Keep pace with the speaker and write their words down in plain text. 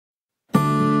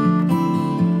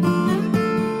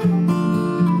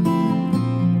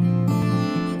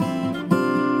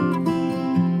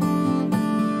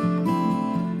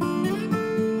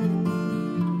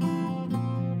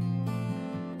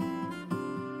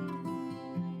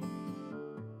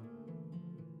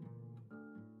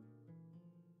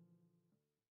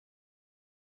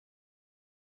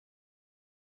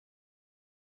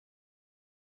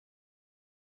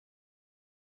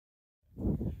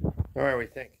All right, we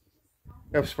think.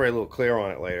 I'll spray a little clear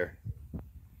on it later.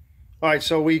 All right,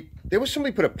 so there was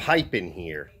somebody put a pipe in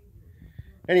here.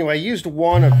 Anyway, I used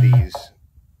one of these,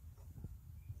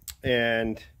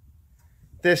 and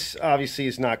this obviously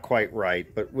is not quite right,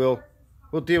 but we'll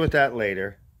deal with that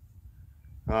later.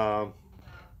 That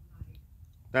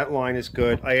line is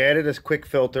good. I added a quick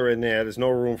filter in there. There's no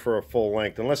room for a full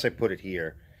length unless I put it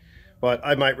here, but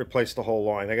I might replace the whole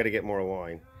line. I got to get more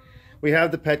line. We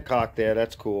have the petcock there.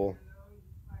 That's cool.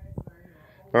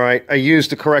 All right, I used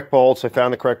the correct bolts. I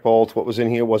found the correct bolts. What was in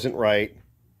here wasn't right.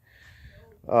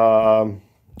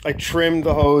 I trimmed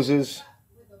the hoses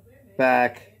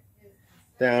back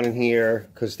down in here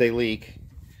because they leak.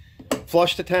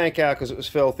 Flushed the tank out because it was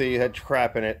filthy. It had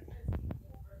crap in it.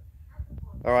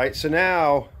 All right, so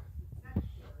now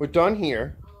we're done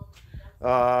here.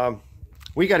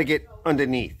 We got to get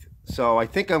underneath. So I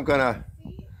think I'm going to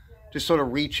just sort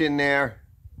of reach in there.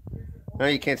 Now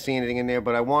you can't see anything in there,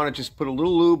 but I want to just put a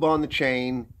little lube on the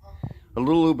chain, a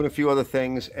little lube and a few other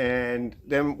things, and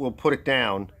then we'll put it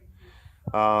down.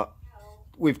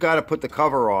 We've got to put the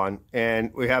cover on,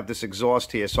 and we have this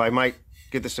exhaust here, so I might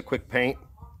give this a quick paint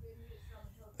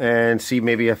and see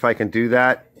maybe if I can do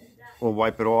that. We'll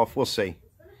wipe it off. We'll see.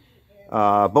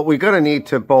 But we're going to need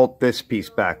to bolt this piece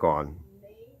back on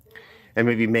and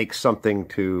maybe make something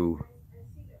to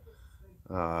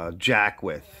jack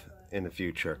with in the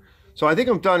future. So I think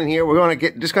I'm done in here. We're going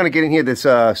to just going to get in here. There's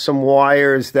some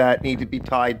wires that need to be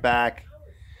tied back.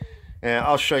 And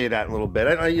I'll show you that in a little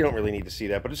bit. You don't really need to see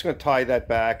that, but I'm just going to tie that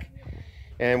back.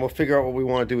 And we'll figure out what we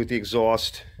want to do with the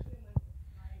exhaust.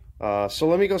 So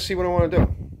let me go see what I want to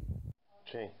do.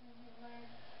 Okay.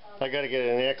 I got to get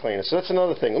an air cleaner. So that's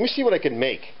another thing. Let me see what I can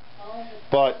make.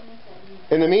 But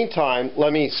in the meantime,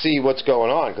 let me see what's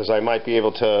going on, because I might be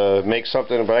able to make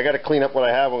something. But I got to clean up what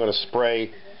I have. I'm going to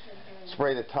spray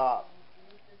the top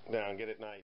down, get it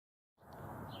nice.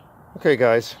 Okay,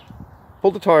 guys.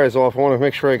 Pulled the tires off. I want to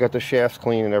make sure I got the shafts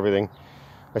clean and everything.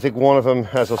 I think one of them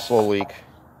has a slow leak.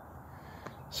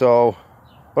 So what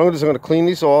I'm going to do is I'm going to clean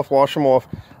these off, wash them off,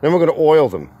 then we're going to oil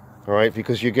them, all right,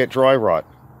 because you get dry rot.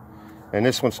 And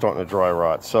this one's starting to dry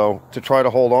rot. So to try to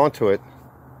hold on to it,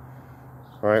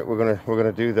 all right, we're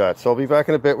gonna do that. So I'll be back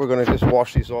in a bit. We're going to just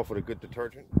wash these off with a good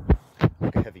detergent,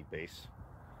 like a heavy base,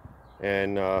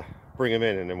 and bring them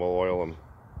in, and then we'll oil them.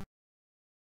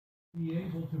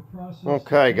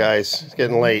 Okay, guys, it's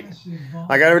getting late.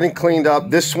 I got everything cleaned up.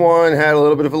 This one had a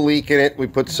little bit of a leak in it. We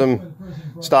put some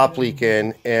stop leak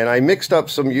in, and I mixed up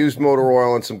some used motor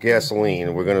oil and some gasoline,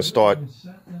 and we're going to start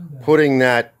putting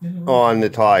that on the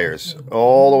tires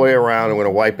all the way around. I'm going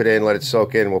to wipe it in, let it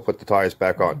soak in, and we'll put the tires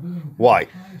back on. Why?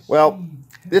 Well,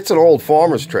 it's an old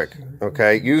farmer's trick,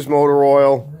 okay? Used motor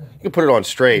oil, you can put it on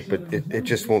straight, but it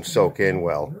just won't soak in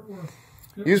well.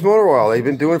 Used motor oil, they've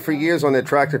been doing it for years on their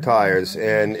tractor tires,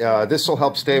 and this will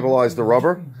help stabilize the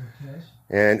rubber,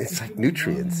 and it's like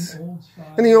nutrients.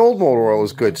 And the old motor oil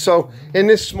is good. So in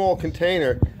this small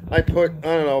container, I put,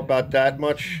 I don't know, about that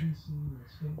much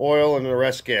oil and the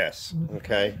rest gas,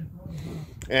 okay?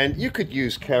 And you could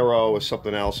use Kero or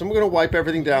something else, and we're going to wipe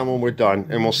everything down when we're done,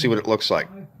 and we'll see what it looks like.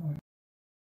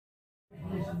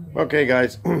 Okay,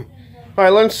 guys. All right,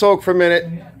 let them soak for a minute.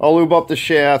 I'll lube up the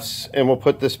shafts, and we'll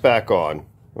put this back on,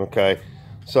 okay?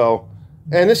 So,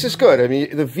 and this is good. I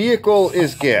mean, the vehicle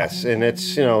is gas, and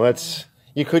it's, you know,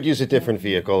 you could use a different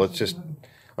vehicle. It's just,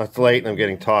 it's late, and I'm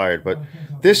getting tired. But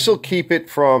this will keep it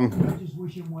from,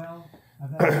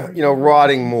 you know,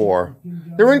 rotting more.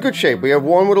 They're in good shape. We have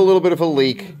one with a little bit of a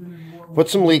leak. Put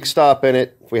some leak stop in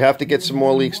it. If we have to get some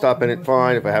more leak stop in it,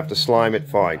 fine. If I have to slime it,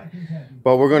 fine.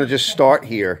 But we're going to just start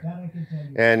here.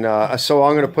 And so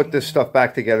I'm going to put this stuff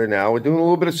back together now. We're doing a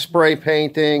little bit of spray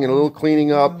painting and a little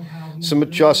cleaning up, some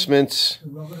adjustments.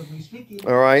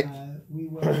 All right.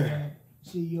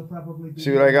 See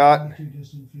what I got?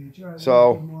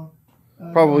 So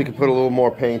probably could put a little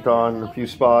more paint on in a few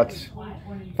spots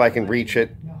if I can reach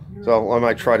it. So I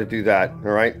might try to do that.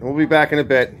 All right. We'll be back in a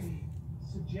bit.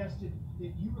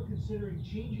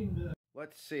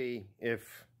 Let's see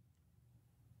if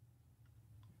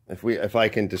I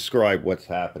can describe what's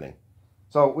happening.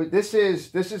 So this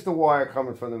is the wire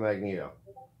coming from the magneto,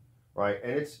 right?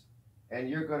 And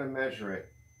you're going to measure it.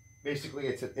 Basically,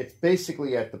 it's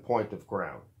basically at the point of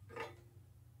ground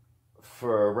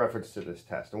for reference to this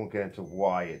test. I won't get into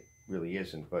why it really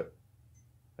isn't, but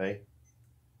okay.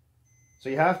 So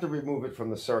you have to remove it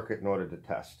from the circuit in order to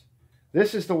test.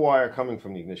 This is the wire coming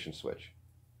from the ignition switch.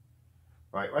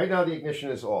 Right. Right now the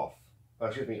ignition is off.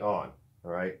 Excuse me, on.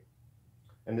 All right.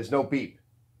 And there's no beep.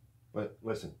 But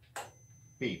listen,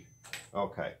 beep.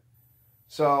 Okay.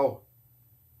 So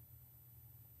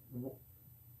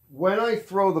when I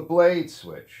throw the blade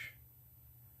switch,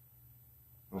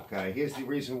 okay, here's the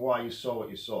reason why you saw what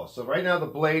you saw. So right now the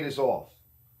blade is off,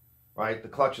 right? The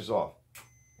clutch is off.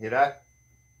 Hear that?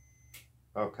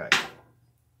 Okay.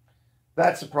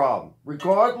 That's the problem.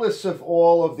 Regardless of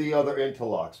all of the other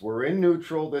interlocks, we're in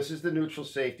neutral. This is the neutral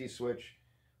safety switch.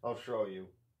 I'll show you.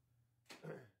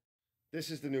 This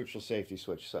is the neutral safety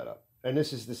switch setup. And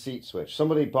this is the seat switch.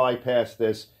 Somebody bypassed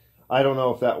this. I don't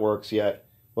know if that works yet,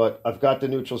 but I've got the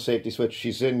neutral safety switch.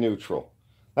 She's in neutral.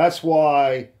 That's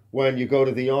why when you go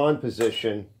to the on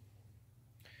position,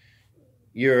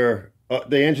 the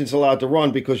engine's allowed to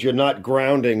run because you're not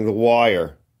grounding the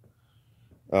wire.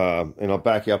 And I'll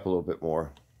back you up a little bit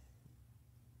more.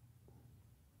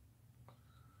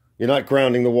 You're not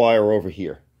grounding the wire over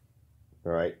here.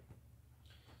 All right.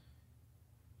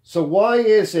 So why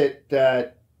is it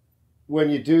that when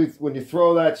you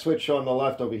throw that switch on the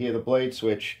left over here, the blade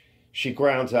switch, she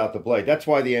grounds out the blade? That's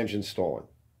why the engine's stalling.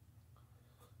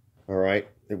 All right.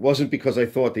 It wasn't because I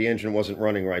thought the engine wasn't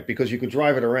running right, because you could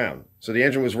drive it around. So the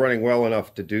engine was running well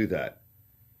enough to do that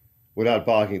without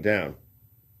bogging down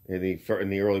in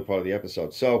the early part of the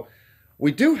episode. So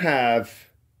we do have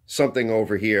something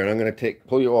over here, and I'm going to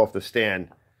pull you off the stand.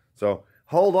 So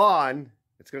hold on.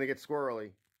 It's going to get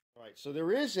squirrely. All right. So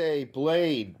there is a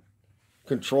blade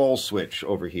control switch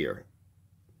over here.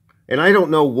 And I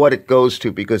don't know what it goes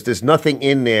to because there's nothing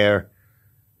in there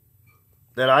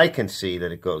that I can see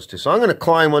that it goes to. So I'm going to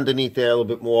climb underneath there a little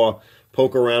bit more,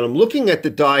 poke around. I'm looking at the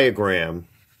diagram,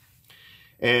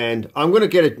 and I'm going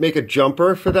to make a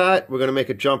jumper for that. We're going to make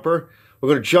a jumper. We're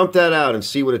going to jump that out and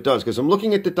see what it does, because I'm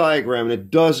looking at the diagram, and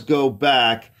it does go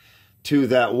back to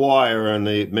that wire on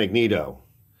the magneto.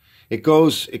 It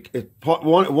goes,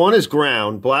 one is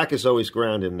ground. Black is always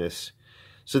ground in this.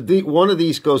 So one of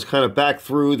these goes kind of back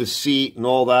through the seat and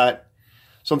all that.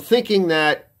 So I'm thinking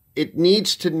that it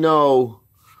needs to know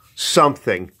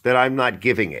something that I'm not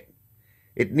giving it.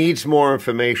 It needs more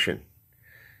information.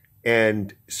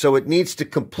 And so it needs to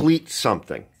complete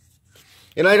something.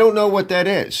 And I don't know what that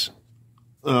is.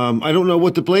 I don't know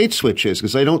what the blade switch is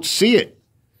because I don't see it.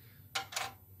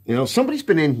 You know, somebody's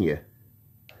been in here.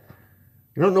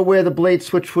 I don't know where the blade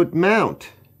switch would mount.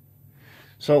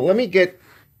 So let me get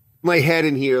my head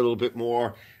in here a little bit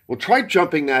more. We'll try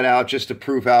jumping that out just to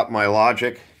prove out my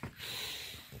logic.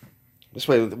 This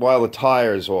way, while the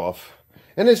tire is off.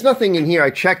 And there's nothing in here. I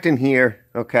checked in here.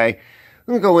 Okay.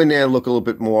 Let me go in there and look a little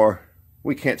bit more.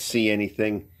 We can't see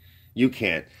anything. You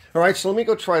can't. All right, so let me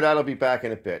go try that. I'll be back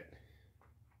in a bit.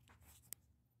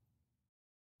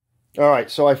 All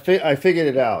right, so I figured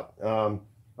it out.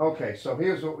 Okay, so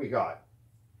here's what we got.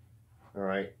 All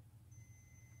right.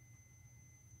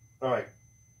 All right.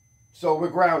 So we're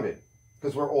grounded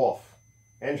because we're off.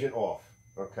 Engine off.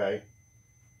 Okay.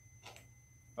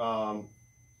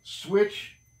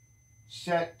 Switch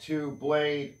set to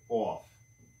blade off.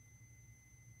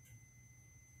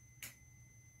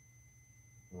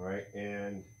 All right,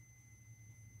 and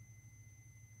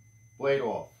blade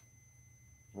off.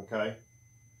 Okay.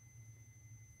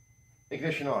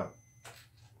 Ignition on.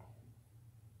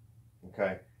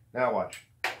 Okay. Now watch.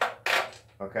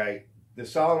 Okay. The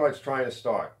solenoid's trying to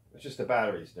start. It's just the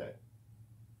battery's dead.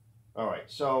 All right.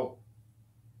 So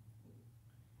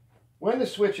when the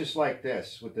switch is like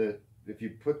this,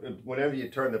 whenever you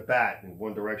turn the bat in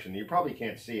one direction, you probably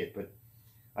can't see it, but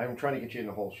I'm trying to get you in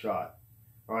the whole shot.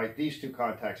 All right, these two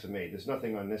contacts are made. There's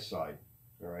nothing on this side,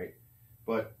 all right,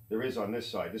 but there is on this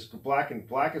side. This black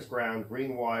is ground.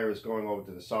 Green wire is going over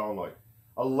to the solenoid,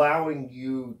 allowing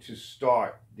you to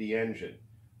start the engine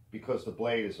because the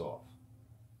blade is off.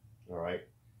 All right,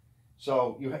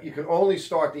 so you can only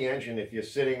start the engine if you're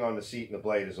sitting on the seat and the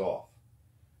blade is off.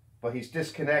 But he's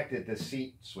disconnected the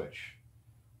seat switch.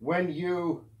 When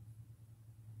you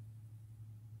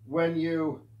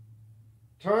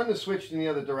turn the switch in the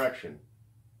other direction,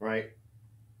 right,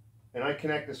 and I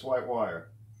connect this white wire,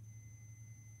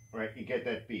 right, you get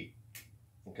that beep.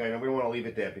 Okay, now we don't want to leave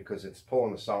it there because it's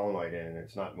pulling the solenoid in and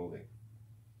it's not moving.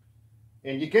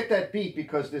 And you get that beep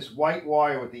because this white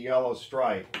wire with the yellow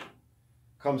stripe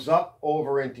comes up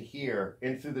over into here,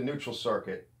 in through the neutral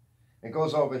circuit, and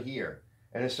goes over here.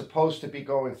 And it's supposed to be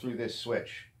going through this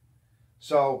switch.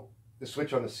 So, the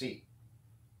switch on the seat.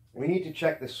 We need to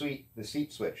check the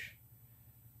seat switch.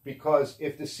 Because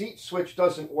if the seat switch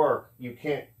doesn't work, you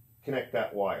can't connect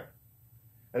that wire.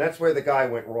 And that's where the guy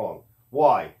went wrong.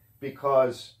 Why?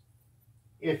 Because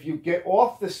if you get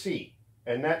off the seat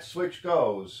and that switch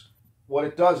goes, what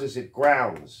it does is it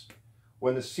grounds.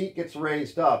 When the seat gets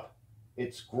raised up,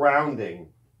 it's grounding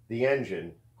the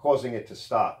engine, causing it to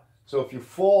stop. So if you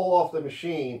fall off the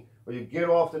machine or you get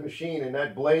off the machine and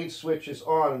that blade switch is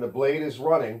on and the blade is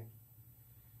running,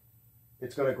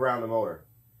 it's going to ground the motor.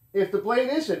 If the blade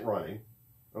isn't running,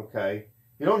 okay,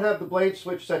 you don't have the blade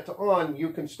switch set to on, you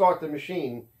can start the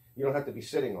machine. You don't have to be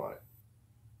sitting on it.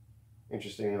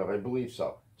 Interesting enough, I believe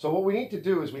so. So what we need to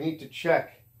do is we need to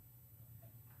check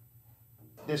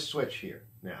this switch here.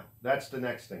 Now, that's the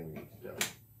next thing we need to do.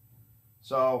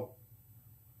 So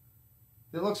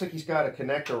it looks like he's got a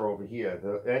connector over here.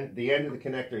 The end of the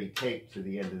connector he taped to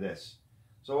the end of this.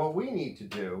 So what we need to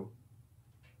do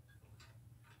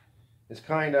is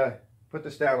kind of put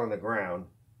this down on the ground.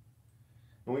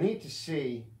 And we need to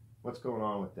see what's going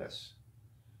on with this.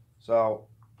 So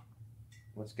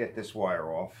let's get this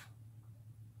wire off.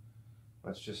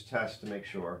 Let's just test to make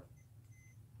sure.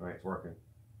 All right, it's working.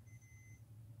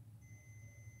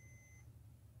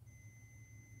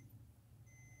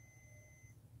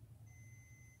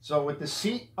 So with the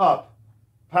seat up,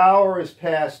 power is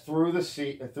passed through the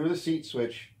seat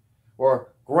switch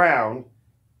or ground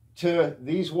to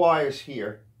these wires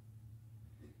here,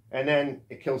 and then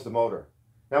it kills the motor.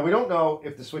 Now we don't know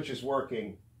if the switch is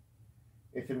working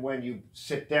if and when you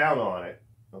sit down on it.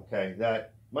 Okay,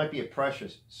 that might be a pressure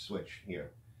switch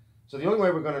here. So the only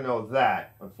way we're going to know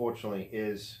that, unfortunately,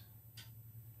 is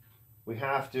we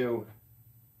have to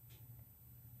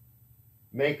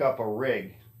make up a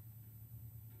rig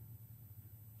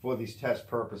for these test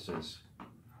purposes.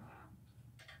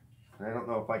 And I don't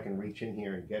know if I can reach in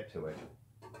here and get to it.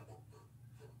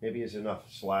 Maybe there's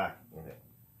enough slack in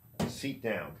it. Seat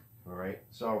down, all right?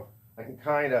 So I can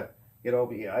kind of get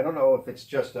over here. I don't know if it's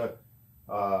just a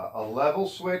level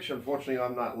switch. Unfortunately,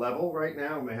 I'm not level right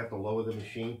now. I may have to lower the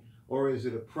machine. Or is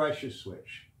it a pressure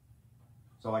switch?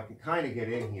 So I can kind of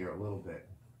get in here a little bit.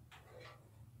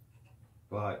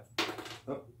 But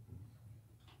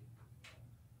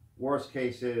worst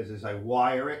case is I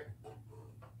wire it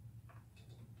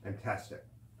and test it,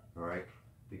 all right?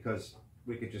 Because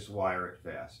we could just wire it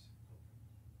fast.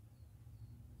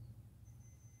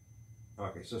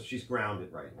 Okay, so she's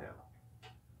grounded right now.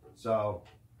 So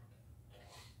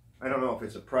I don't know if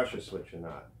it's a pressure switch or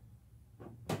not.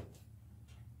 I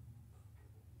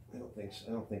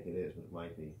don't think it is, but it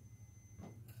might be.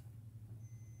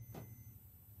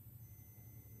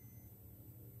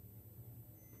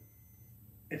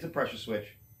 It's a pressure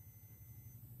switch.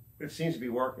 It seems to be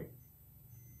working.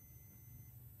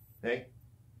 Hey?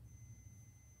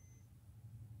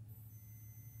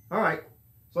 All right,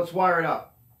 so let's wire it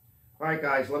up. All right,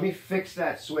 guys, let me fix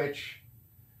that switch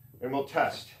and we'll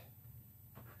test.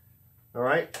 All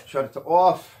right, shut it to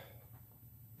off.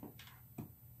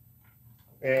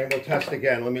 And we'll test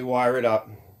again. Let me wire it up.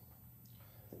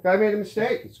 Guy made a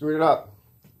mistake. He screwed it up.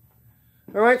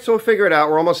 All right, so we'll figure it out.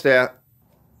 We're almost there.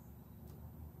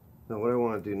 Now, what I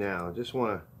want to do now, I just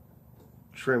want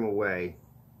to trim away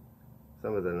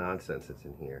some of the nonsense that's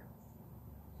in here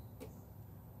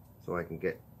so I can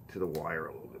get to the wire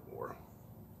a little bit more.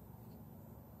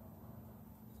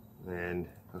 And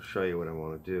I'll show you what I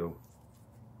want to do.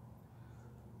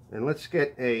 And let's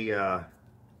get a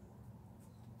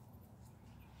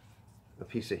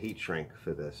piece of heat shrink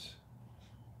for this.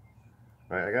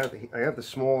 All right, I have the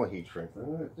smaller heat shrink.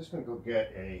 I'm just going to go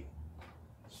get a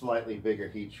slightly bigger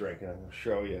heat shrink, and I'm going to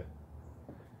show you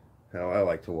how I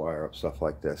like to wire up stuff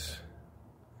like this.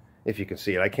 If you can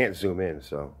see it, I can't zoom in,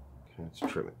 so let's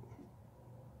trim it.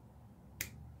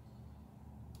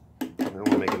 I don't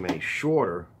want to make them any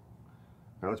shorter.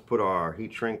 Now let's put our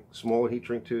heat shrink, smaller heat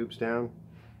shrink tubes down.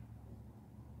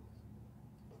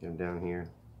 Get them down here.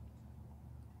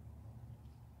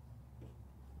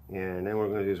 And then what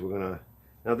we're going to do is we're going to,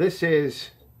 now this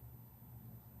is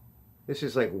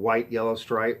like white yellow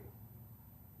stripe.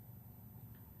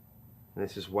 And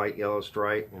this is white yellow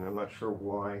stripe, and I'm not sure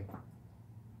why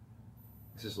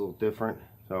this is a little different.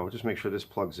 So just make sure this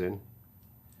plugs in.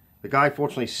 The guy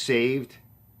fortunately saved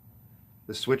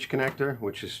the switch connector,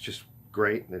 which is just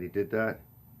great that he did that.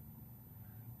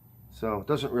 So it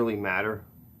doesn't really matter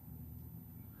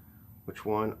which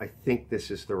one. I think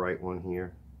this is the right one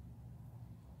here.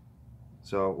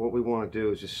 So what we want to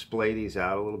do is just splay these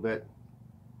out a little bit.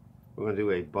 We're going to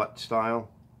do a butt style.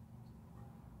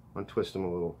 Untwist them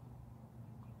a little.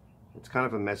 It's kind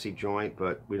of a messy joint,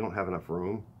 but we don't have enough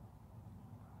room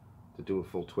to do a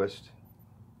full twist.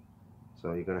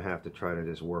 So you're going to have to try to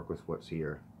just work with what's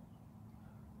here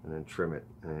and then trim it.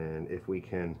 And if we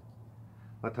can,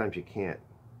 a lot of times you can't.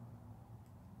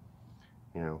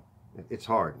 You know, it's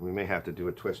hard. We may have to do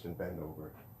a twist and bend over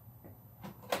it.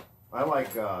 I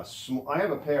like, I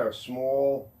have a pair of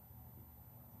small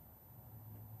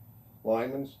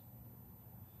linemen's.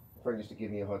 A friend used to give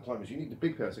me a hard time because you need the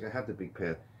big pair. I was like, I have the big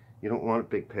pair. You don't want a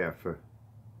big pair for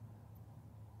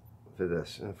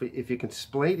this. And if you can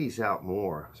splay these out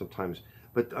more sometimes,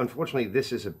 but unfortunately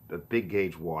this is a big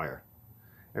gauge wire.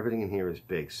 Everything in here is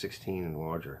big, 16 and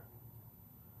larger.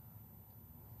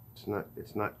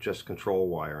 It's not just control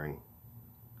wiring.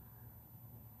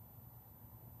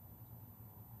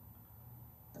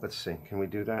 Let's see, can we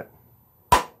do that?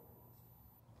 I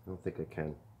don't think I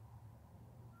can.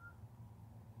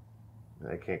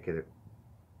 I can't get it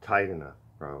tight enough,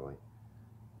 probably.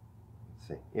 Let's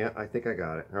see. Yeah, I think I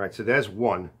got it. All right, so there's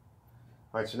one.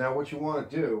 All right, so now what you want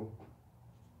to do,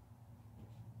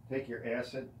 take your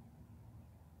acid,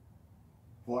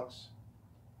 flux,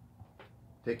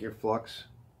 take your flux,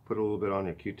 put a little bit on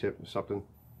your Q-tip or something.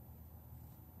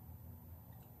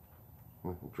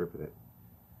 Drip it.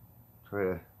 Try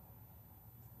to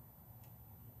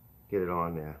get it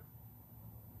on there.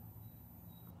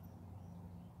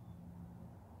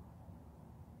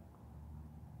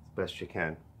 As best you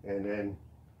can. And then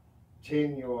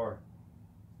tin your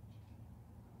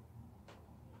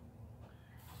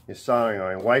soldering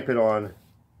iron. Wipe it on,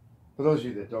 for those of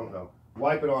you that don't know,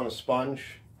 wipe it on a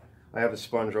sponge. I have a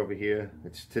sponge over here.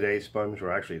 It's today's sponge,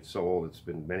 or actually it's so old it's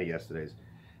been many yesterdays.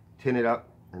 Tin it up,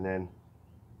 and then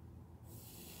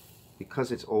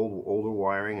because it's older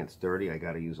wiring, it's dirty, I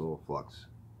got to use a little flux.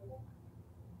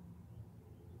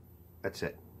 That's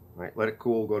it. All right, let it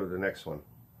cool, go to the next one.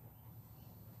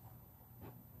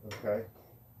 Okay,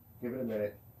 give it a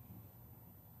minute.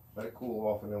 Let it cool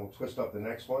off, and then we'll twist up the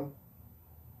next one.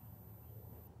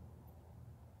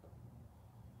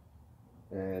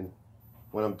 And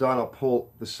when I'm done, I'll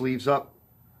pull the sleeves up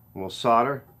and we'll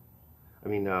solder.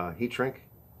 Heat shrink.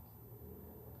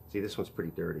 See, this one's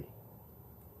pretty dirty.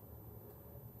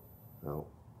 I'll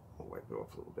wipe it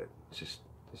off a little bit. It's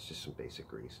just some basic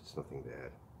grease. It's nothing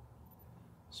bad.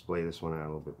 Splay this one out a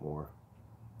little bit more.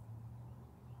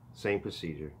 Same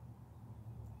procedure.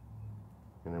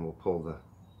 And then we'll pull the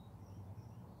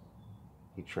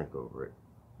heat shrink over it.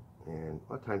 And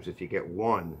a lot of times if you get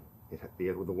one, the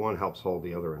one helps hold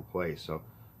the other in place. So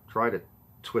try to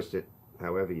twist it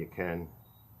however you can.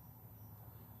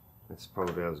 That's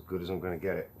probably about as good as I'm going to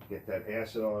get it. Get that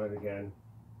acid on it again.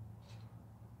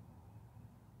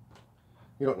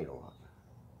 You don't need a lot.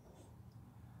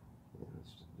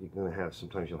 You're going to have,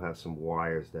 sometimes you'll have some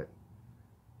wires that,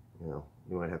 you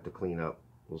might have to clean up,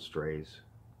 little strays.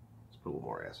 Let's put a little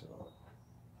more acid on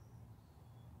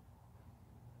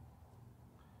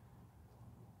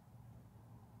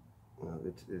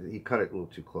it. He cut it a little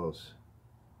too close.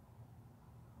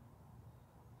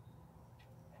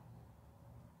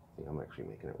 See, I'm actually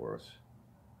making it worse.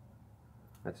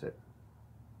 That's it.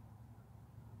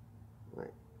 All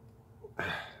right.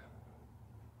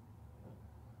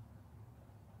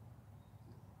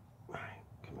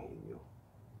 Come here, you.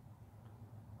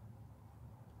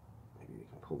 Maybe we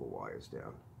can pull the wires down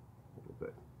a little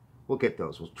bit. We'll get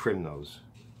those. We'll trim those.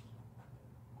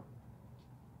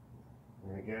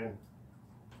 And again,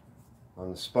 on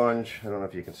the sponge, I don't know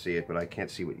if you can see it, but I can't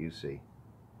see what you see.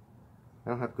 I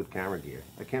don't have good camera gear.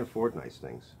 I can't afford nice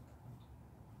things.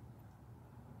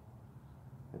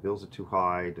 My bills are too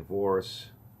high, divorce.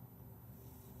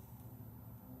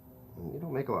 And you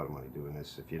don't make a lot of money doing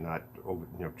this if you're not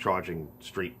charging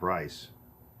street price.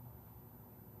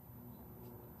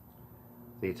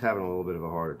 See, it's having a little bit of a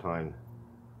harder time.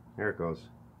 There it goes.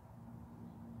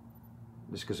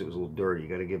 Just because it was a little dirty, you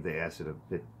got to give the acid a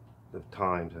bit of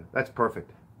time to. That's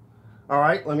perfect. All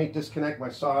right, let me disconnect my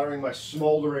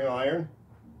smoldering iron,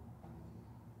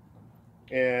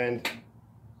 and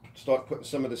start putting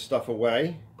some of this stuff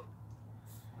away.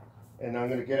 And I'm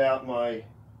going to get out my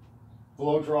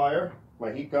blow dryer,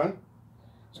 my heat gun.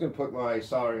 Just going to put my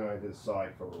soldering iron to the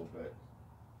side for a little bit.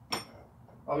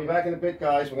 I'll be back in a bit,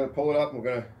 guys. We're going to pull it up and we're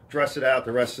going to dress it out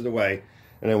the rest of the way,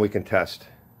 and then we can test.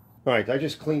 All right, I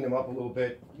just cleaned them up a little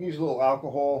bit. Use a little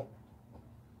alcohol.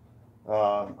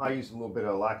 I use a little bit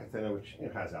of lacquer thinner, which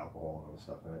has alcohol and other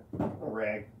stuff in it. A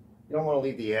rag. You don't want to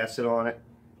leave the acid on it.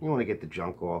 You want to get the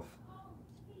junk off.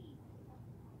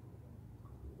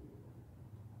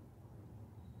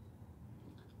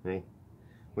 Okay.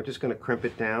 We're just going to crimp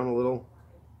it down a little,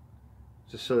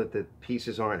 just so that the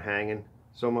pieces aren't hanging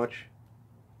so much.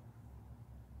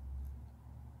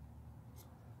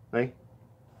 Okay.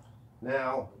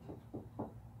 Now,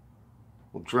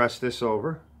 we'll dress this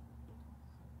over.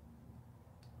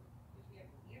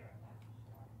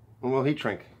 And we'll heat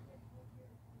shrink.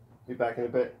 Be back in a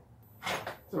bit.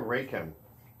 It's a Raychem.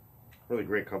 Really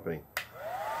great company.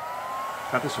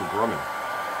 Got this from Grumman.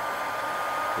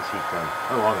 This heat gun.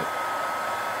 I love it.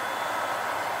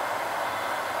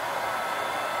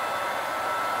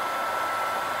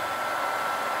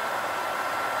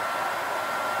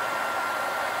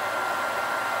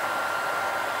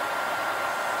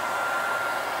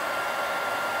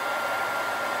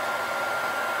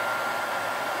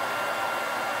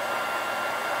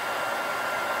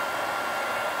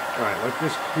 Alright, let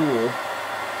this cool.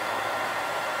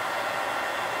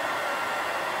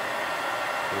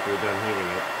 Once we're done heating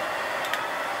it,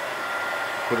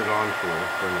 put it on for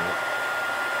a minute.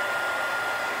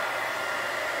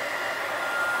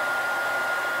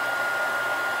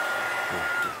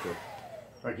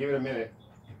 Alright, give it a minute.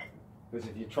 Because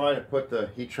if you try to put the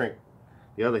heat shrink,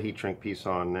 the other heat shrink piece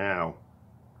on now,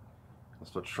 it'll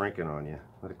start shrinking on you.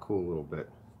 Let it cool a little bit.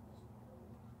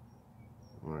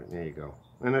 Alright, there you go.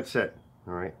 And that's it.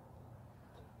 Alright.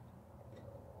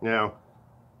 Now,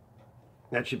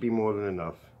 that should be more than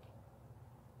enough.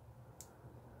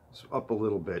 It's up a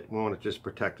little bit. We want to just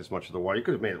protect as much of the wire. You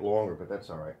could have made it longer, but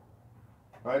that's alright.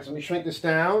 Alright, so let me shrink this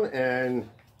down and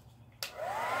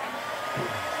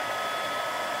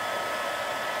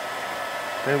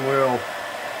then we'll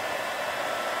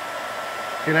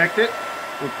connect it.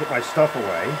 We'll put my stuff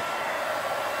away.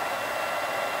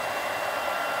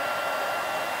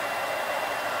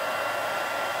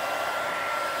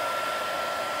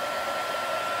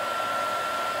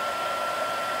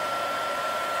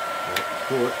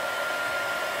 Cool it.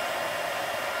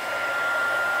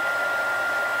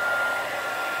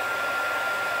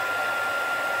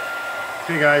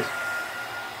 Okay guys,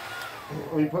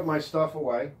 let me put my stuff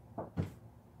away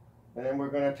and then we're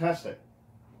going to test it.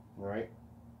 Alright,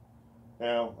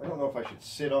 now I don't know if I should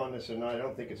sit on this or not. I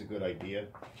don't think it's a good idea,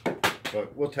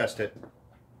 but we'll test it.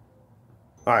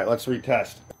 Alright, let's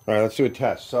retest. Alright, let's do a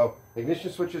test. So ignition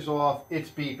switch is off, it's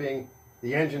beeping,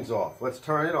 the engine's off. Let's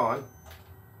turn it on.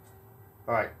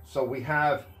 Alright, so we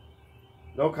have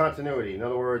no continuity. In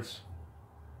other words,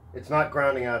 it's not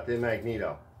grounding out the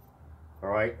magneto.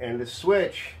 Alright, and the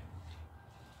switch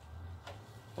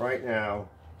right now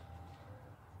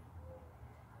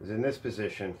is in this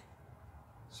position.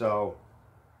 So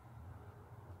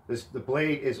the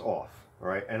blade is off.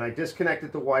 Alright, and I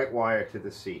disconnected the white wire to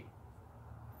the seat.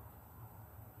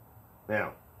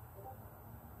 Now,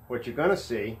 what you're going to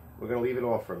see, we're going to leave it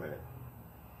off for a minute.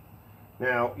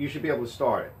 Now, you should be able to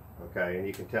start it, okay, and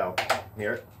you can tell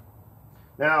here.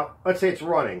 Now, let's say it's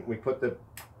running. We put the,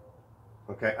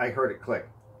 okay, I heard it click.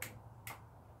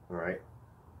 All right.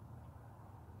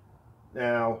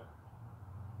 Now,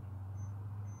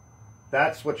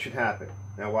 that's what should happen.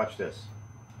 Now, watch this.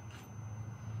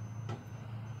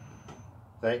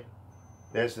 See?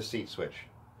 There's the seat switch.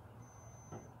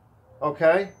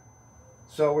 Okay,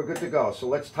 so we're good to go. So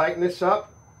let's tighten this up.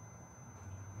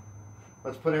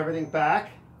 Let's put everything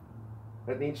back.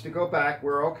 That needs to go back.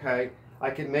 We're okay. I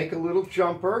can make a little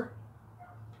jumper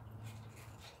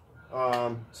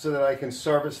so that I can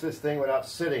service this thing without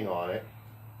sitting on it.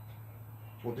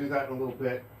 We'll do that in a little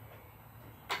bit.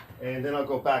 And then I'll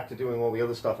go back to doing all the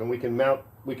other stuff. And we can mount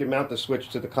the switch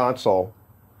to the console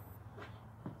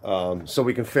so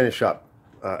we can finish up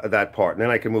that part. And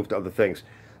then I can move to other things.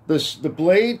 The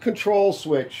blade control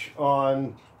switch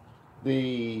on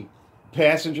the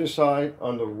passenger side,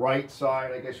 on the right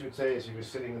side, I guess you would say, as you were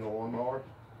sitting in the lawnmower,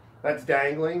 that's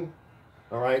dangling.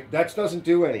 All right, that doesn't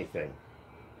do anything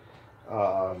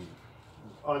on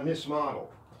this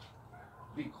model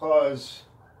because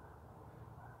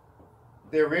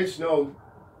there is no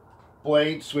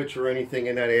blade switch or anything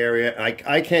in that area.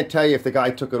 I can't tell you if the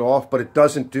guy took it off, but it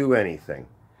doesn't do anything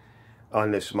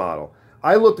on this model.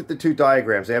 I looked at the two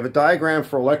diagrams. They have a diagram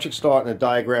for electric start and a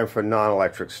diagram for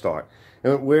non-electric start.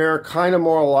 And we're kind of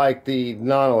more like the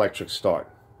non-electric start,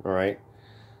 all right?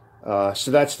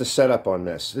 So that's the setup on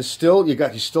this. You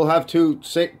still have two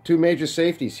major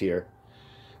safeties here,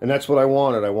 and that's what I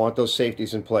wanted. I want those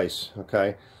safeties in place,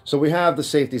 okay? So we have the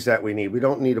safeties that we need. We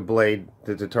don't need a blade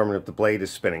to determine if the blade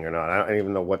is spinning or not. I don't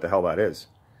even know what the hell that is.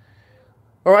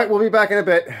 All right, we'll be back in a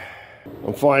bit.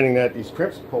 I'm finding that these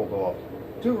crimps pulled off.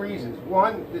 Two reasons.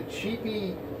 One, the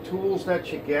cheapy tools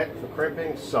that you get for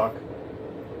crimping suck.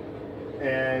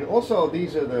 And also,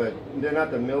 they're not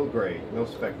the mil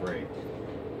spec grade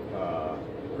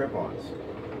crimp-ons.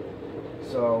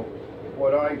 So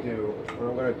what I'm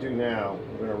going to do now,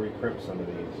 I'm going to re-crimp some of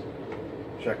these,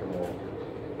 check them all,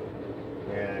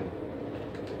 and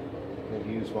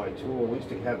use my tool. We used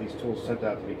to have these tools sent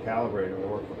out to be calibrated when they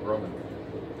work for Grumman,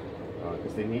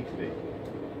 because they need to be.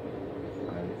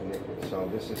 So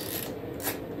this is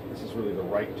really the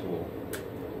right tool,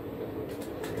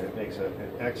 and it makes an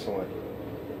excellent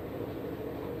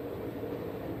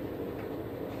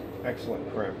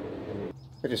crimp.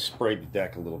 I just sprayed the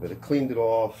deck a little bit. I cleaned it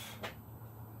off,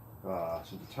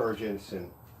 some detergents and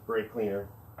brake cleaner.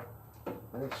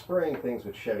 I'm spraying things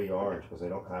with Chevy Orange because I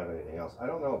don't have anything else. I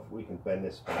don't know if we can bend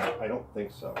this back. I don't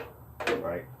think so.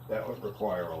 Right? That would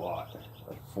require a lot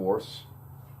of force.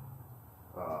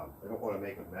 I don't want to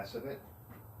make a mess of it.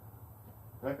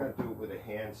 I'm not going to do it with a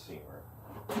hand seamer.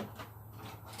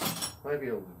 Might be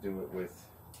able to do it with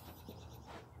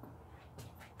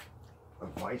a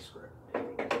vice grip.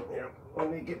 You know,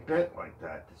 when they get bent like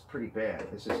that, it's pretty bad.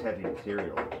 This is heavy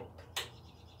material.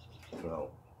 So,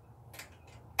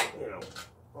 you know,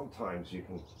 sometimes you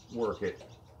can work it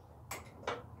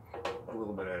a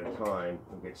little bit at a time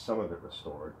and get some of it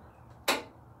restored. Yeah,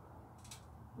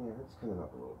 that's coming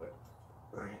up a little bit.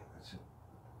 All right, that's a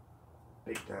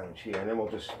big damage here, and then we'll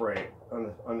just spray it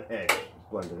on the edge, just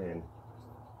blend it in.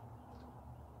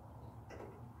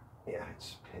 Yeah,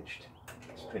 it's pinched.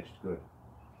 It's pinched good,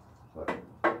 but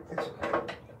it's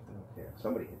okay. Yeah,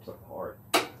 somebody hit something hard.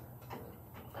 There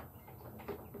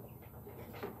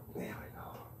we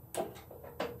go.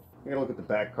 You gotta look at the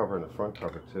back cover and the front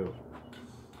cover too.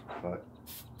 But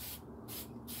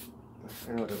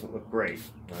I know it doesn't look great,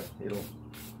 but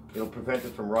it'll prevent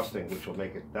it from rusting, which will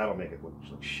make it, that'll make it look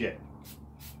shit.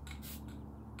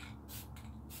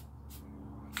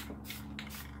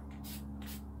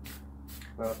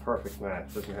 Not a perfect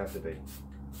match, doesn't have to be.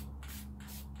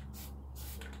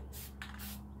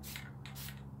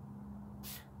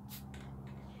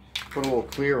 Put a little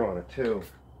clear on it too.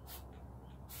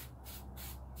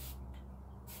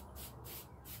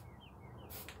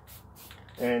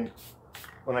 And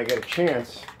when I get a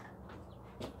chance,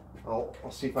 I'll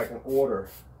see if I can order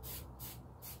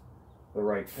the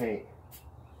right paint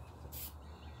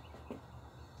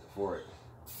for it.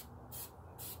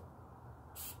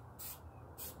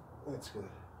 That's good.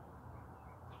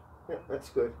 Yeah, that's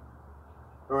good.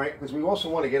 All right, because we also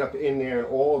want to get up in there and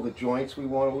all of the joints we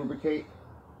want to lubricate.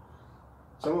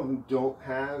 Some of them don't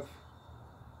have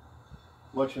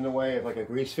much in the way of like a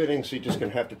grease fitting, so you're just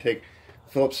going to have to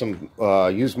fill up some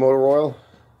used motor oil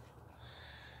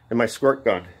and my squirt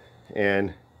gun,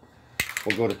 and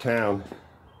we'll go to town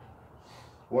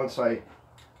once I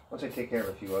take care of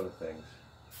a few other things.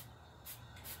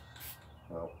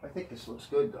 Well, I think this looks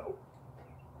good though.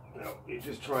 You know, you're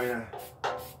just trying to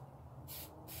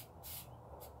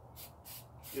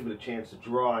give it a chance to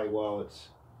dry while it's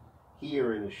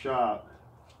here in the shop.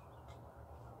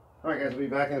 All right, guys, I'll be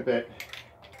back in a bit.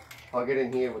 I'll get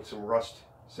in here with some rust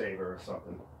saver or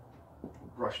something.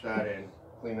 Brush that in,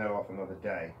 clean that off another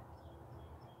day.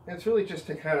 And it's really just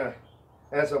to kind of,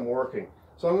 as I'm working.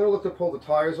 So I'm going to look to pull the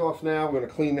tires off now. I'm going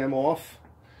to clean them off,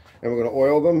 and we're going to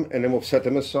oil them, and then we'll set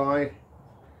them aside.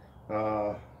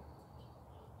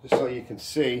 Just so you can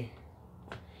see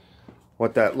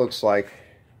what that looks like.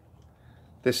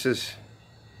 These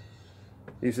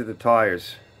are the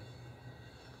tires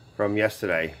from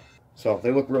yesterday. So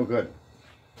they look real good.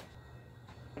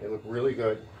 They look really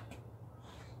good.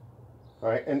 All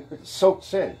right, and it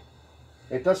soaks in.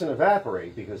 It doesn't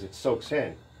evaporate because it soaks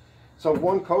in. So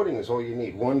one coating is all you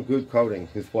need. One good coating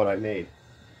is what I made.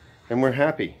 And we're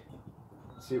happy.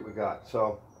 Let's see what we got.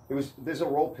 So there's a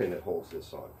roll pin that holds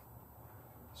this on.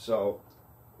 So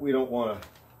we don't want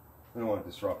to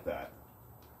disrupt that.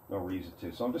 No reason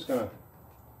to. So I'm just gonna,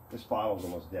 this bottle's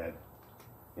almost dead.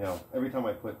 You know, every time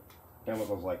I put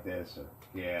chemicals like this or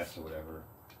gas or whatever,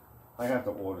 I have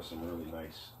to order some really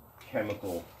nice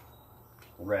chemical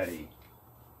ready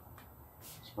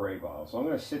spray bottles. So I'm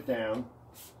gonna sit down,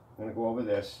 I'm gonna go over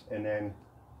this, and then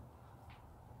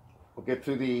we'll get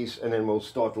through these, and then we'll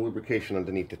start the lubrication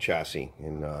underneath the chassis,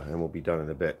 and we'll be done in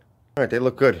a bit. All right, they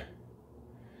look good.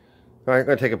 All right, I'm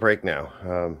going to take a break now.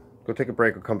 Go take a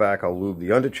break, I'll come back, I'll lube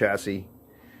the under chassis,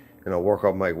 and I'll work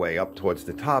on my way up towards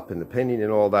the top and the pinion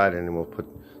and all that, and then we'll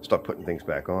start putting things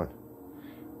back on.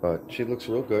 But she looks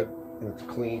real good, and it's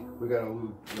clean. We got to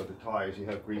lube the tires, you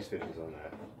have grease fittings on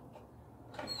that.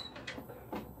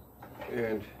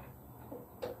 And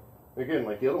again,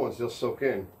 like the other ones, they'll soak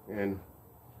in, and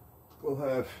we'll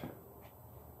have,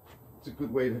 it's a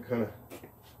good way to kind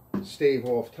of stave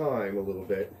off time a little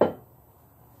bit.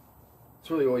 It's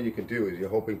really all you can do is you're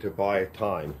hoping to buy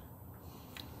time.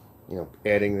 You know,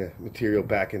 adding the material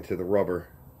back into the rubber,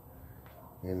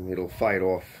 and it'll fight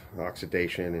off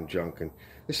oxidation and junk. And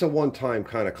this is a one-time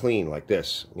kind of clean like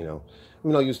this, you know. I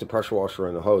mean, I'll use the pressure washer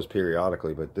and the hose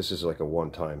periodically, but this is like a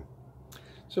one-time.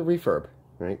 It's a refurb,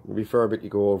 right? You refurb it, you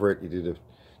go over it, you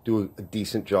do a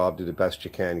decent job, do the best you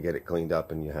can, get it cleaned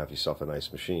up, and you have yourself a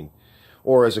nice machine.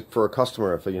 Or for a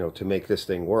customer, if, you know, to make this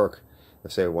thing work,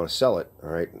 let's say I want to sell it, all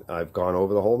right, I've gone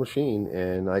over the whole machine,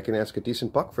 and I can ask a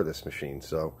decent buck for this machine.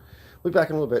 So we'll be back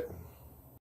in a little bit.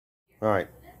 All right,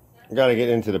 I got to get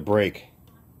into the brake.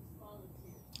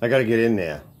 I got to get in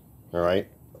there, all right?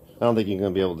 I don't think you're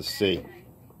going to be able to see.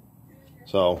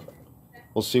 So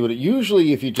we'll see what it,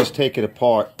 usually if you just take it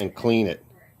apart and clean it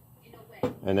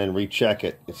and then recheck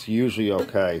it, it's usually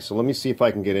okay. So let me see if I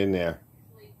can get in there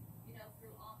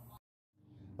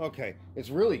Okay,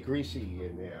 it's really greasy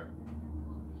in there,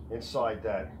 inside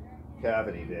that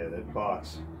cavity there, that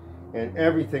box. And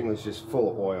everything was just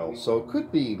full of oil. So it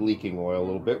could be leaking oil a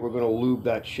little bit. We're going to lube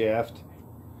that shaft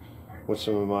with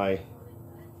some of my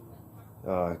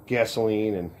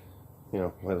gasoline and, you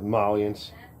know, my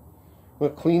emollients. I'm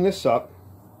going to clean this up.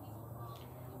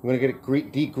 I'm going to get it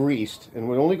degreased. And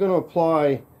we're only going to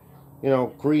apply, you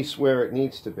know, grease where it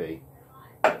needs to be.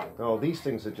 Oh, these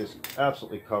things are just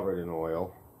absolutely covered in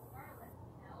oil.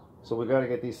 So we got to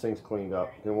get these things cleaned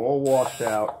up. And we're all washed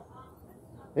out.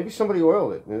 Maybe somebody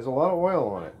oiled it, and there's a lot of oil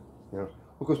on it. You know,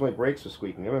 because my brakes were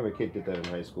squeaking. I remember a kid did that in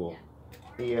high school.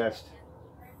 He asked,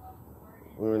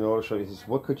 we were in the auto show, he says,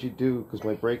 what could you do because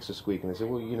my brakes are squeaking? I said,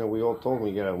 well, you know, we all told him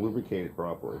you got to lubricate it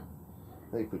properly.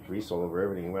 He put grease all over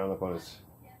everything. He wound up on his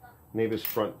neighbor's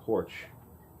front porch.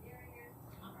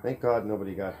 Thank God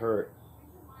nobody got hurt.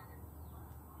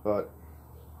 But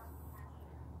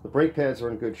the brake pads are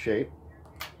in good shape.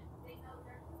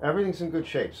 Everything's in good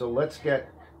shape. So let's get...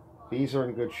 These are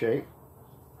in good shape.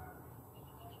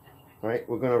 Right?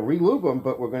 We're going to re-lube them,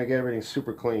 but we're going to get everything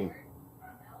super clean.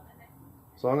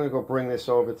 So I'm going to go bring this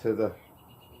over to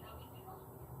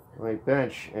my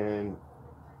bench and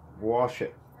wash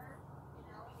it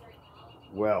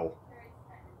well.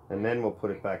 And then we'll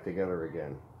put it back together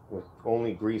again with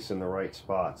only grease in the right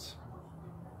spots.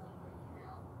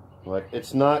 But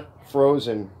it's not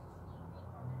frozen.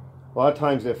 A lot of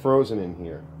times they're frozen in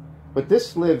here. But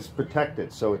this lives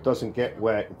protected, so it doesn't get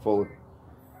wet and full of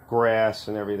grass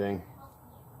and everything.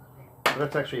 But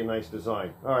that's actually a nice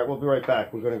design. All right, we'll be right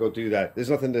back. We're going to go do that. There's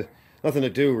nothing to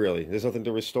do really. There's nothing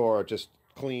to restore. Just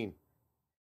clean.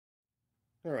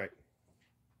 All right.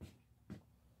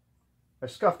 I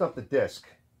scuffed up the disc.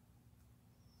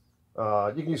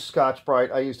 You can use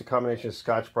Scotch-Brite. I used a combination of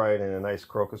Scotch-Brite and a nice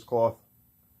crocus cloth.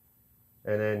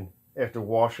 And then after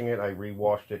washing it, I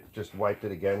re-washed it. Just wiped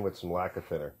it again with some lacquer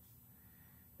thinner.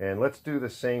 And let's do the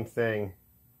same thing.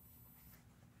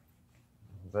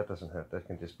 That doesn't have, that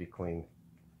can just be cleaned.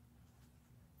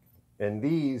 And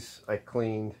these I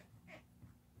cleaned,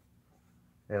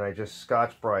 and I just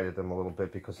Scotch-Brited them a little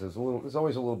bit because there's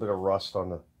always a little bit of rust on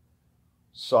the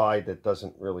side that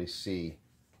doesn't really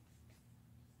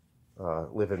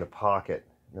live in the pocket.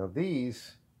 Now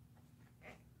these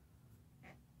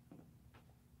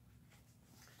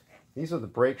are the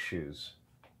brake shoes.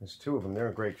 There's two of them. They're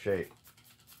in great shape.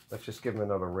 Let's just give them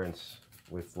another rinse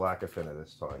with lacquer thinner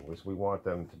this time, because we want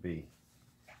them to be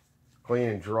clean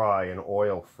and dry and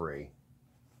oil free.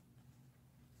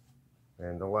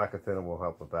 And the lacquer thinner will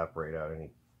help evaporate out any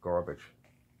garbage.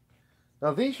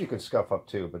 Now these you can scuff up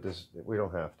too, but this we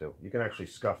don't have to. You can actually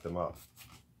scuff them up.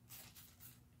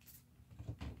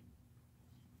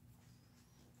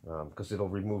 Because it'll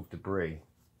remove debris.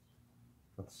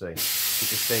 Let's see. You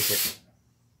just take it.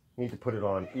 You need to put it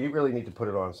on. You really need to put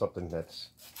it on something that's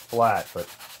flat, but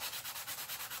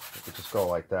you could just go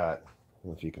like that. I don't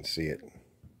know if you can see it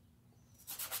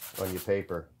on your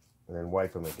paper, and then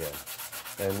wipe them again.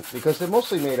 And because they're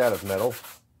mostly made out of metal,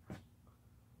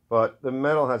 but the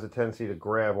metal has a tendency to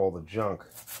grab all the junk.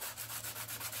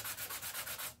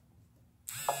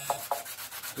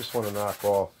 Just want to knock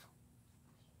off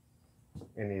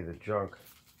any of the junk.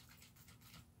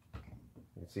 You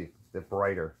can see they're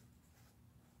brighter.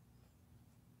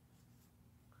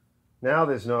 Now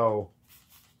there's no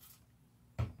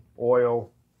oil.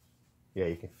 Yeah,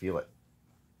 you can feel it.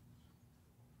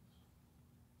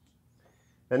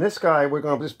 And this guy, we're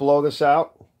going to just blow this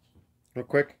out real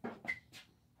quick.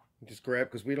 Just grab,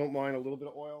 because we don't mind a little bit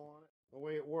of oil on it. The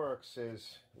way it works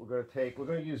is we're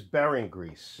going to use bearing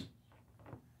grease.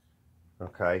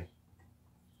 Okay.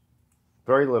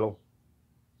 Very little.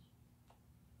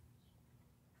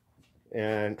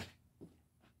 And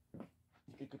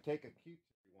you could take a Q-tip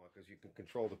if you want, because you can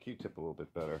control the Q-tip a little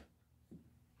bit better.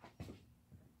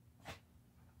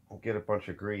 We'll get a bunch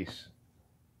of grease.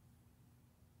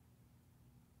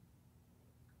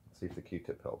 Let's see if the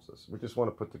Q-tip helps us. We just want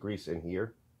to put the grease in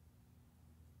here.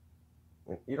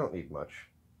 You don't need much.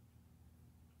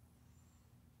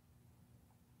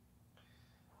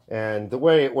 And the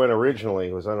way it went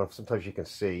originally was, I don't know if sometimes you can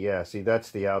see. Yeah, see,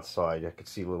 that's the outside. I could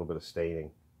see a little bit of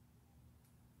staining.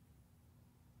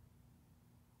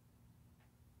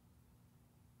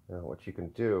 Now what you can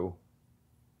do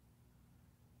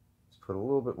is put a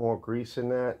little bit more grease in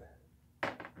that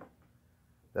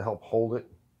to help hold it.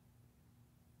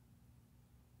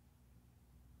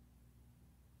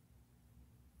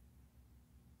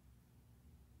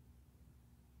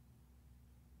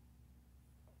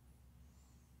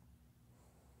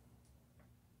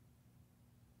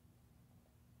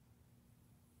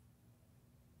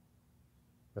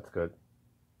 That's good.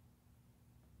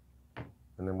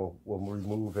 and then we'll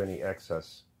remove any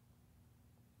excess.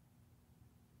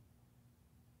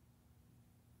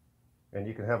 And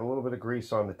you can have a little bit of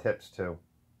grease on the tips too.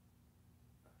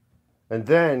 And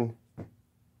then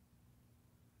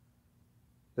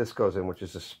this goes in, which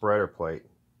is a spreader plate.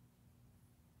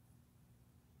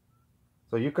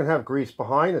 So you can have grease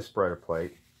behind the spreader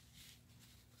plate,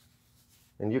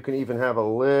 and you can even have a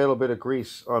little bit of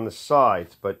grease on the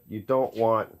sides, but you don't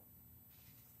want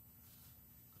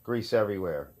grease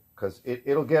everywhere because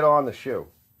it'll get on the shoe.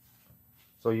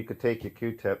 So you could take your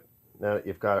Q-tip, now that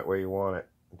you've got it where you want it,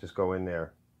 and just go in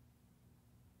there.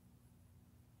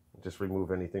 Just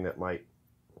remove anything that might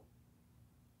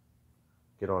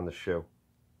get on the shoe.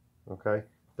 Okay,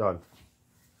 done.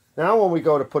 Now when we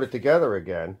go to put it together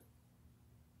again,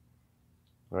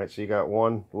 all right, so you got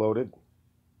one loaded.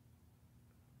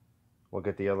 We'll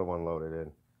get the other one loaded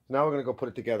in. Now we're going to go put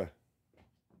it together.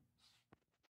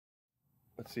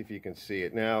 Let's see if you can see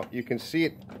it. Now, you can see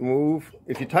it move.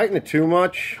 If you tighten it too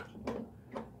much,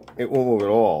 it won't move at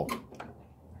all.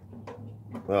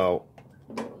 Oh,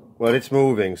 but it's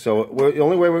moving. So the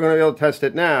only way we're going to be able to test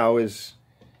it now is,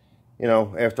 you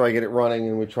know, after I get it running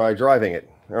and we try driving it.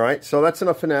 All right, so that's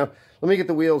enough for now. Let me get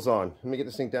the wheels on. Let me get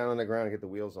this thing down on the ground and get the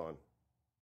wheels on.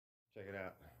 Check it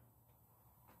out.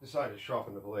 Decided to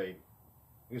sharpen the blade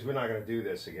because we're not going to do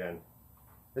this again.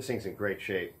 This thing's in great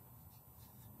shape.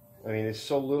 I mean, there's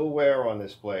so little wear on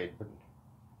this blade, but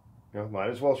you know, might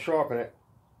as well sharpen it.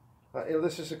 You know,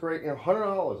 this is a great, you know,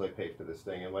 $100 I paid for this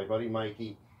thing, and my buddy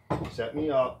Mikey set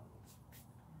me up.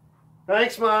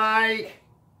 Thanks, Mike.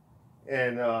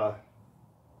 And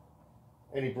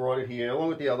he brought it here along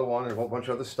with the other one and a whole bunch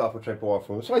of other stuff which I bought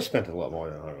from him. So I spent a lot more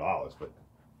than $100, but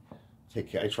take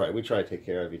care. We try to take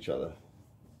care of each other.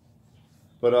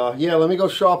 But yeah, let me go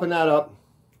sharpen that up,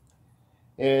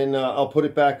 and I'll put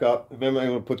it back up. Remember, I'm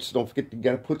gonna put. Don't forget, you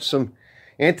gotta put some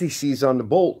anti-seize on the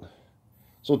bolt.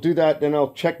 So I'll do that. Then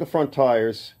I'll check the front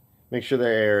tires, make sure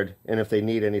they're aired, and if they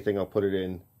need anything, I'll put it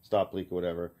in, stop leak or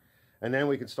whatever, and then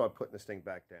we can start putting this thing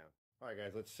back down. All right,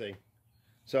 guys, let's see.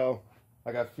 So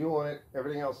I got fuel in it.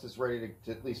 Everything else is ready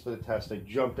to at least for the test. I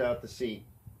jumped out the seat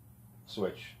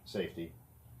switch safety.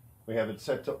 We have it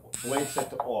set to blade set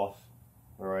to off.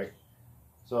 All right.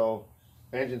 So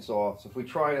engine's off. So if we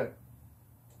try to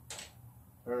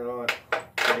turn it on,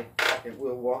 okay, it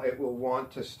will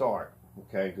want to start.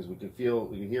 Okay, because we can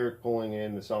hear it pulling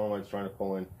in. The solenoid's trying to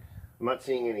pull in. I'm not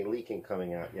seeing any leaking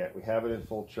coming out yet. We have it in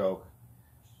full choke.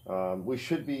 We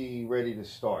should be ready to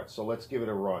start. So let's give it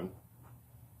a run,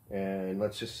 and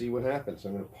let's just see what happens.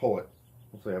 I'm going to pull it.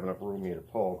 Hopefully I have enough room here to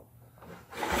pull.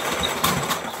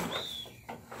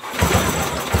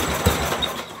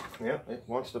 Yeah, it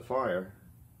wants to fire.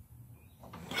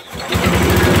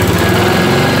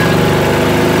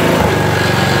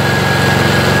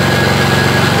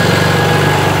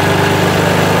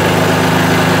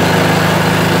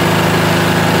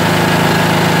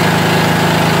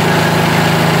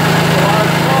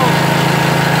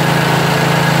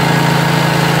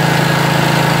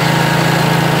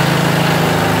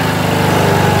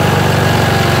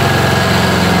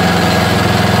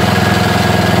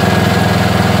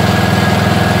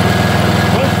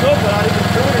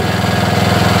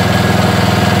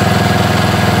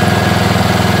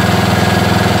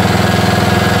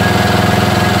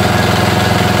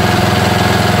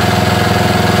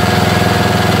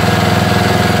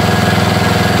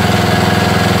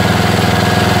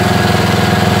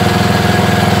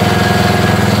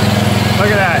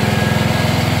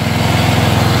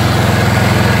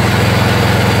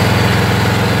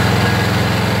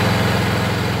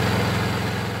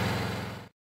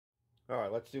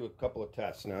 Let's do a couple of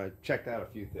tests. Now, I checked out a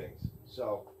few things.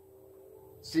 So,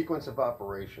 sequence of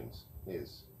operations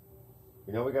is,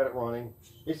 we know we got it running.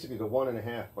 Basically, the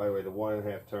 1.5, by the way, the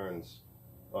 1.5 turns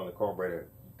on the carburetor,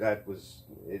 that was,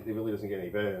 it really doesn't get any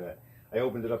better than that. I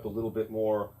opened it up a little bit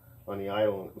more on the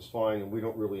idle, and it was fine, and we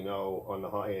don't really know on the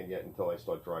high end yet until I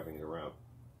start driving it around.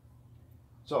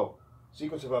 So,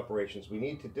 sequence of operations, we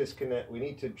need to disconnect, we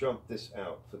need to jump this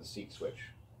out for the seat switch.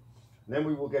 And then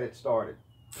we will get it started,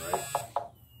 right?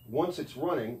 Once it's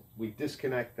running, we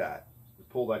disconnect that, we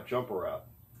pull that jumper out,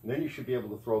 and then you should be able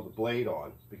to throw the blade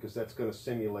on, because that's going to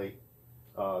simulate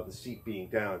the seat being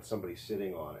down, somebody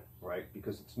sitting on it, right?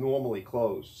 Because it's normally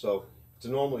closed. So if it's a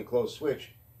normally closed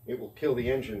switch, it will kill the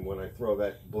engine when I throw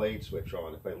that blade switch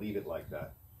on if I leave it like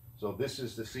that. So this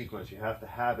is the sequence. You have to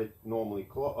have it normally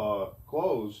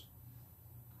closed,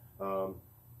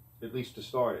 at least to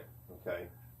start it, okay?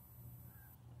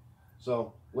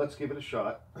 So let's give it a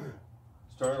shot.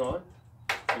 Turn it on.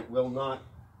 It will not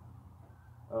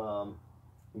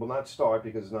start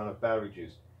because there's not enough battery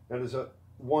juice. Now there's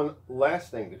one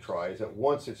last thing to try is that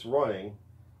once it's running,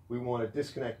 we want to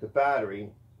disconnect the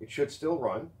battery. It should still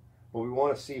run, but we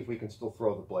want to see if we can still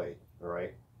throw the blade, all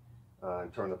right,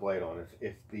 and turn the blade on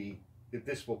if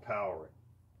this will power it.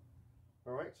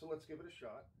 All right, so let's give it a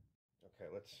shot. Okay,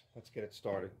 let's get it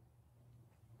started.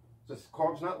 So the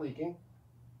carb's not leaking.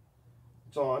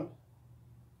 It's on,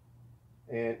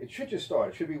 and it should just start.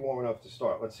 It should be warm enough to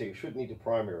start. Let's see. It shouldn't need to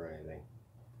primer or anything.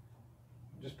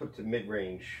 Just put it to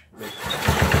mid-range.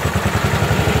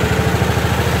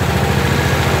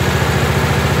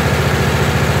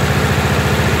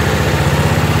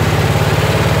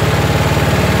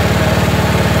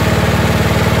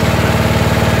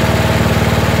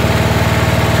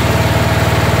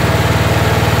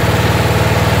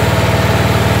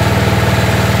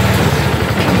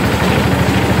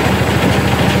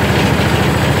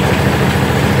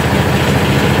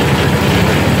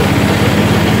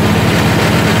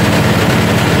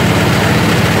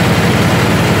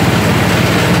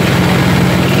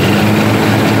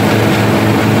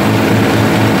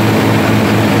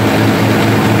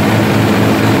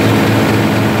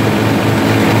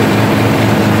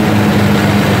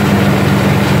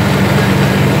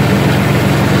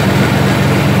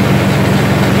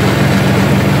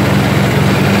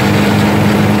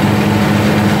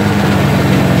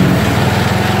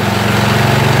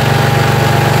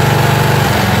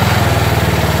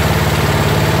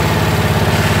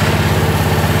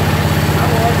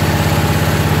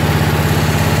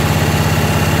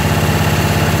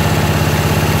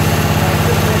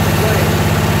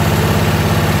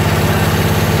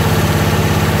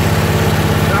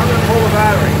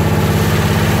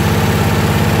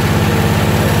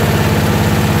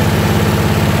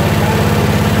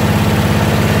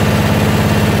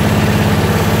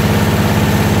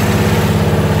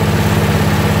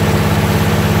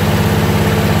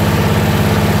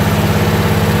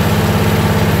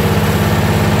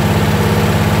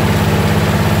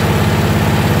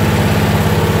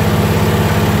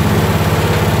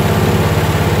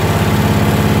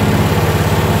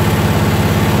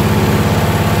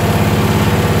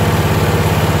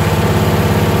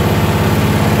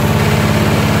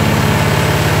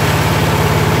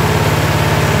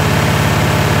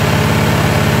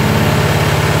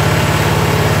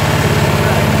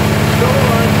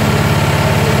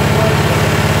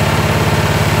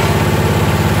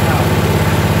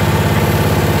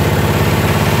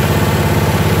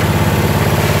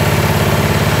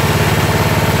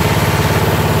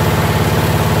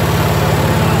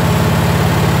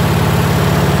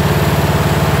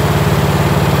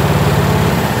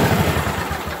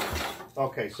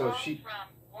 Okay, so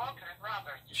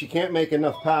she can't make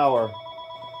enough power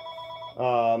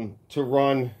to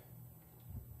run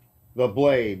the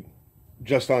blade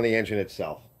just on the engine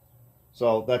itself.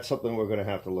 So that's something we're going to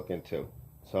have to look into.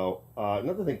 So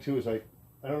another thing too is I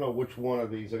don't know which one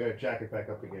of these. I got to jack it back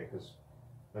up again because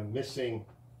I'm missing.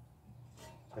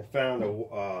 I found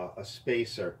a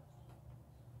spacer.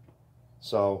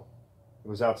 So it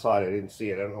was outside. I didn't see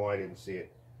it. I don't know why I didn't see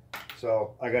it.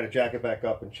 So I got to jack it back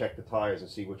up and check the tires and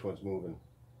see which one's moving.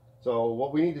 So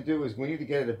what we need to do is we need to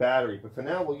get it a battery. But for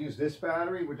now, we'll use this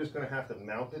battery. We're just going to have to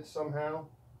mount it somehow.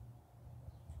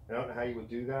 I don't know how you would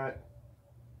do that.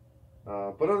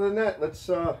 But other than that, let's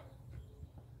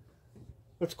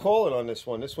call it on this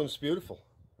one. This one's beautiful.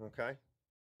 Okay.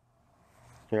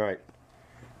 All right.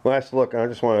 Last look. I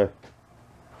just want to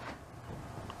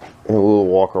do a little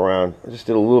walk around. I just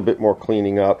did a little bit more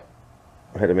cleaning up.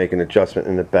 I had to make an adjustment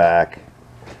in the back.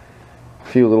 A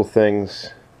few little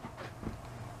things.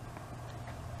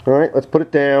 All right, let's put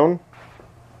it down.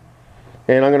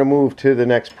 And I'm going to move to the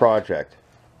next project.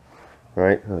 All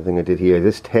right, another thing I did here,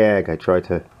 this tag, I tried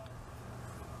to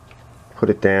put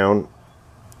it down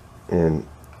and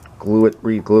glue it,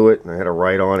 re-glue it, and I had to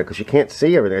write on it because you can't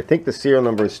see everything. I think the serial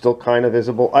number is still kind of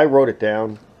visible. I wrote it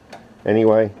down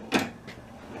anyway.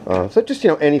 So just,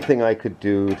 anything I could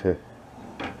do to...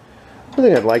 One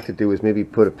thing I'd like to do is maybe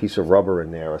put a piece of rubber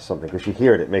in there or something, because you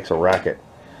hear it, it makes a racket.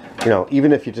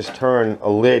 Even if you just turn a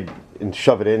lid and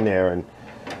shove it in there and,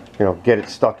 get it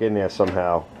stuck in there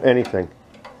somehow. Anything.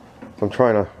 So I'm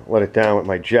trying to let it down with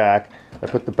my jack. I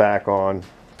put the back on.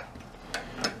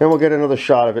 And we'll get another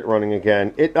shot of it running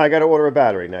again. I got to order a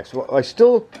battery next. Well, I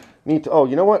still need to... Oh,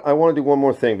 you know what? I want to do one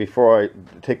more thing before I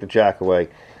take the jack away.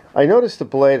 I noticed the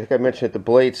blade, I think I mentioned it, the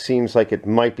blade seems like it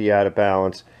might be out of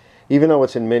balance. Even though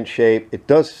it's in mint shape, it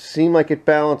does seem like it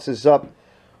balances up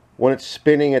when it's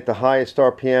spinning at the highest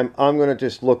RPM. I'm going to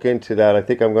just look into that. I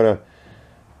think I'm going to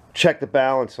check the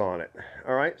balance on it.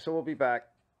 All right, so we'll be back.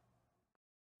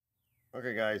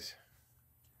 Okay, guys.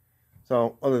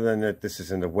 So other than that, this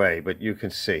is in the way, but you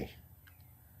can see.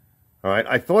 All right,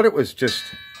 I thought it was just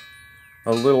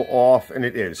a little off, and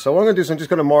it is. So what I'm going to do is I'm just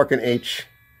going to mark an H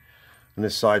on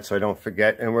this side so I don't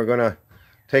forget, and we're going to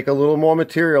take a little more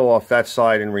material off that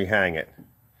side and rehang it.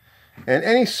 And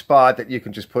any spot that you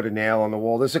can just put a nail on the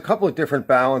wall, there's a couple of different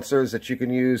balancers that you can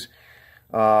use.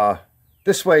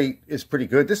 This way is pretty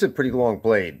good. This is a pretty long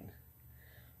blade.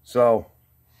 So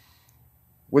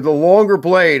with a longer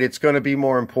blade, it's going to be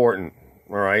more important.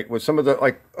 All right, with some of the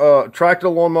tractor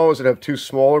lawnmowers that have two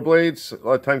smaller blades, a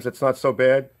lot of times that's not so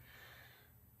bad.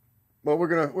 Well, we're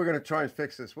gonna try and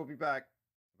fix this. We'll be back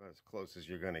as close as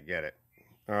you're gonna get it.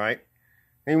 All right.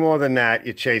 Any more than that,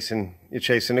 you're chasing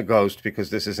a ghost,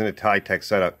 because this isn't a high-tech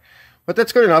setup. But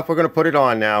that's good enough. We're gonna put it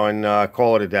on now and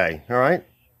call it a day. All right.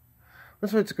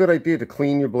 That's why it's a good idea to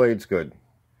clean your blades good.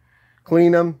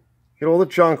 Clean them, get all the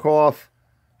junk off,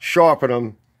 sharpen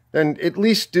them, then at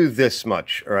least do this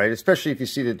much. All right. Especially if you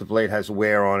see that the blade has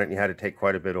wear on it and you had to take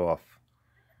quite a bit off.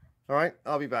 All right.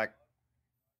 I'll be back.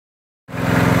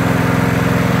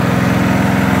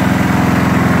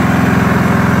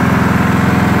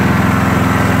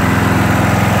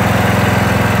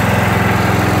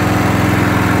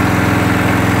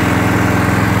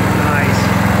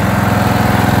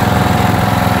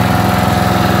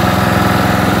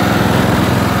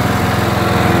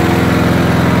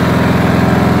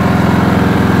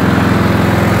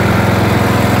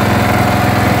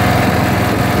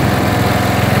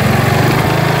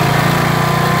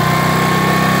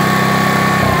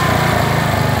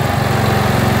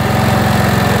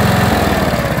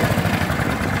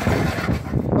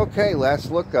 Okay,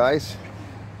 last look, guys.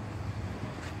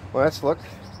 Last look.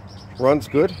 Runs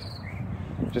good.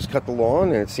 Just cut the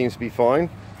lawn and it seems to be fine.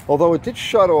 Although it did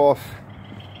shut off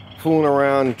fooling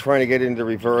around trying to get into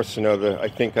reverse. I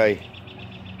think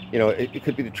it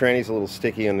could be the tranny's a little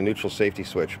sticky on the neutral safety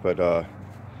switch, but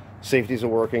safeties are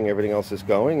working, everything else is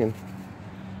going, and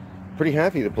pretty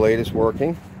happy the blade is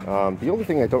working. The only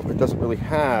thing it doesn't really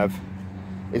have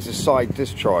is a side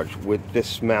discharge with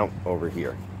this mount over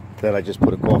here that I just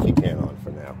put a coffee can on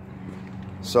for now.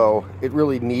 So it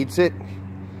really needs it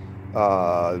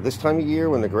this time of year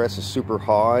when the grass is super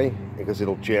high, because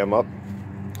it'll jam up.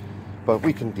 But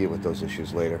we can deal with those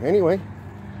issues later. Anyway,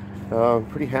 I'm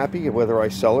pretty happy whether I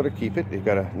sell it or keep it. They've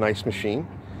got a nice machine.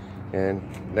 And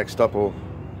next up,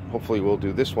 hopefully we'll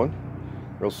do this one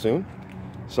real soon.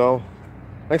 So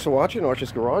thanks for watching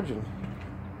Arch's Garage, and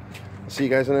I'll see you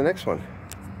guys in the next one.